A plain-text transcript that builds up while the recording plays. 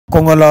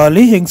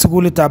Kongololi eng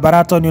sugulitab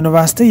Baraton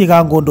University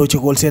yekangondochi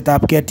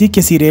kolsetab ketik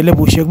chesire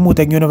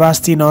 5,000 eng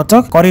university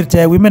notok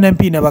korirte Women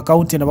MP nebo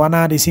county nebo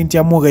Nandi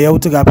Cynthia Muge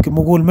yautikab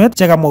kimugulmet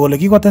chekamwa kole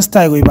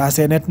kikotestai koib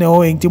asenet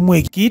neo eng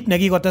timwek. Kit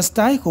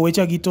nekikotestai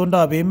kowechok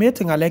itondab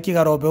emet ngalek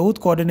chekarob eut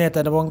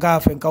coordinator nebo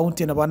ngaf eng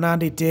county nebo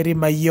Nandi Terry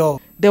Mayo.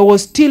 There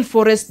was still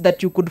forest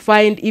that you could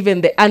find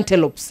even the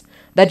antelopes,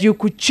 that you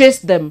could chase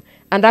them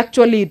and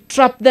actually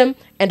trap them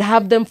and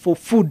have them for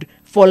food,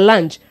 for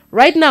lunch.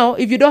 Right now,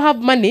 if you don't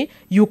have money,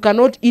 you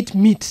cannot eat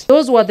meat.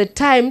 Those were the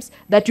times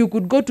that you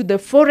could go to the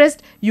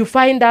forest, you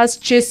find us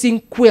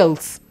chasing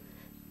quails.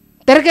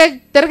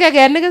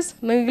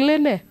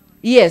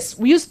 Yes,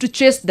 we used to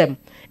chase them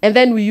and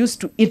then we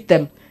used to eat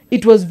them.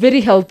 It was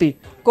very healthy.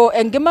 Ko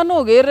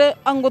engimano gere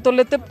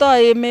angotole tepta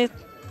emet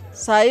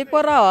sai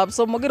kwara ab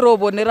somok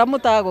roboni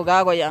ramuta ko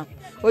kakoya.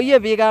 Oye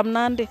biikab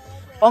Nandi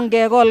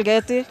ongekol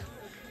ketik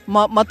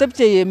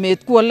matepche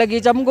emet ku ole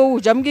kicham kou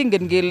cham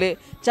kingen kele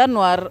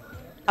January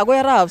agoi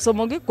arap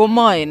somok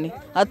komaeni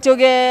atyo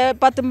ke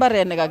pat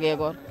mbarenik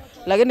akekol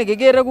lakini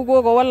kikere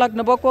kokowalak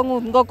nebo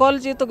kwangut ngokol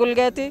chi tugul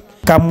ketik.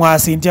 Kamwa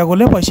Cynthia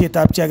kole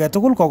boisietab chi age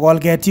tugul kokol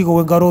ketik kou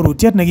eng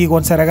arorutiet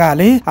nekikon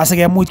serikali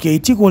asikemuch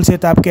keityi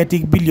kolsetab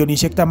ketik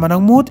bilionishek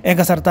 15 eng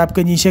kasartab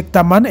kenyisiek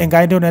 10 eng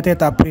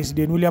kandoinatetab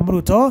President William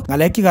Ruto.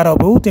 Ngalek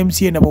chekarob eut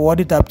MCA nebo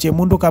warditab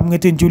Chemundu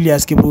Kamngetin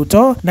Julius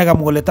Kipruto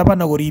nekamwa kole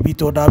taban akorib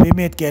itondab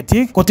emet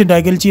ketik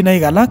kotindoi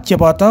kelchinoik alak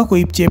cheboto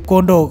koib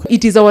chepkondok.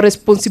 It is our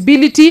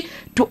responsibility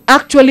to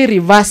actually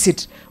reverse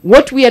it.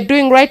 What we are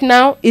doing right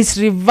now is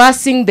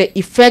reversing the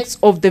effects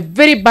of the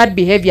very bad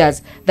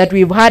behaviors that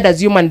we've had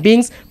as human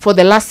beings for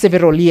the last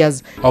several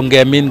years.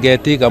 Ongemin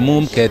ketik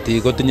amu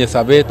ketik kotinye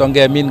sabet,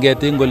 ongemin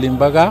ketik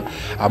ngolimbaga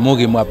amu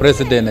kimwa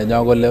president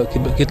nenyo kole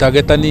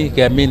kitagetani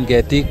kemin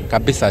ketik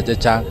kabisa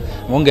chechang.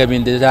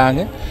 Ongemin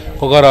chechang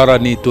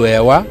kokororonitu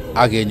hewa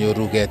ak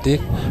kenyoru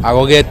ketik.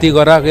 Ako ketik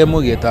kora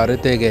kemuch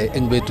ketoretegei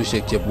eng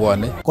betusiek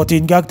chebwone.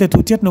 Kotinygei ak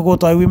tetutiet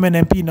nekotoi Women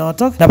MP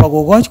notok nebo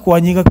kokoch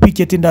kwonyik ak biik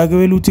chetindoi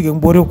kewelutik eng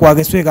borwekwak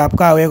keswekab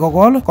kawek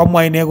kokol,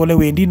 komwa ine kole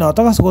wendi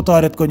notok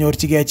asikotoret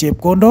konyorchigei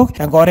chepkondok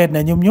eng oret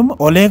nenyumnyum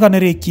ole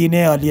kanerekyi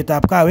ine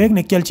alyetab kawek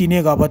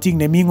nekialchine kabatik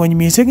nemi ng'ony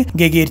mising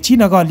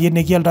ngekerchin ak alyet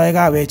nekialdoi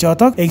kawek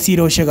chotok eng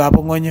siroshekab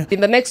ng'ony. In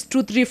the next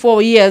 2, 3,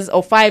 4 years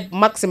or 5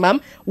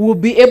 maximum, we will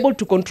be able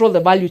to control the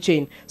value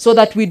chain so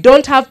that we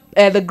don't have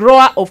the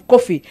grower of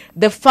coffee,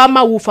 the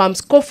farmer who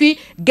farms coffee,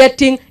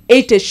 getting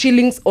 80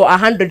 shillings or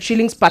 100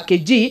 shillings per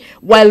kg,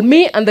 while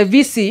me and the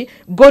VC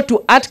go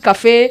to Art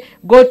Cafe,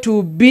 go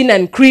to Bean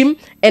and Cream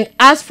and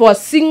ask for a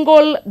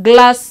single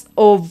glass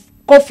of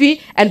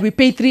coffee and we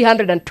pay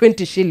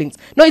 320 shillings.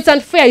 No, it's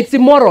unfair, it's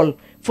immoral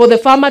for the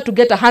farmer to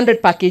get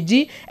 100 per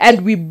kg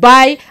and we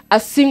buy a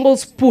single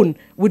spoon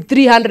with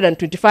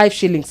 325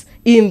 shillings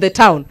in the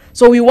town.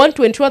 So we want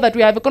to ensure that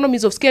we have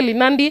economies of scale in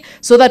Nandi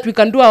so that we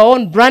can do our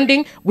own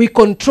branding. We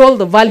control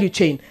the value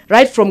chain,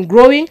 right from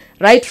growing,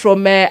 right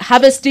from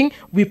harvesting,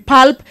 we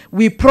pulp,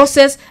 we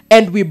process,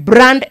 and we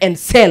brand and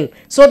sell.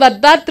 So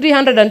that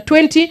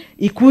 320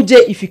 ikuje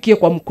ifikie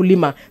kwa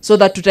mkulima so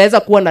that tutaweza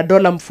kuwa na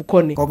dola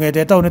mfukoni.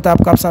 Kongete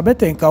taunitab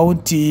Kapsabet eng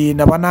county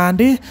nebo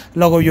Nandi,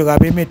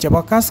 logoiwekab emet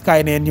chebo Kas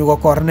kainenyu ko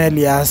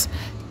Cornelius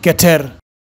Keter.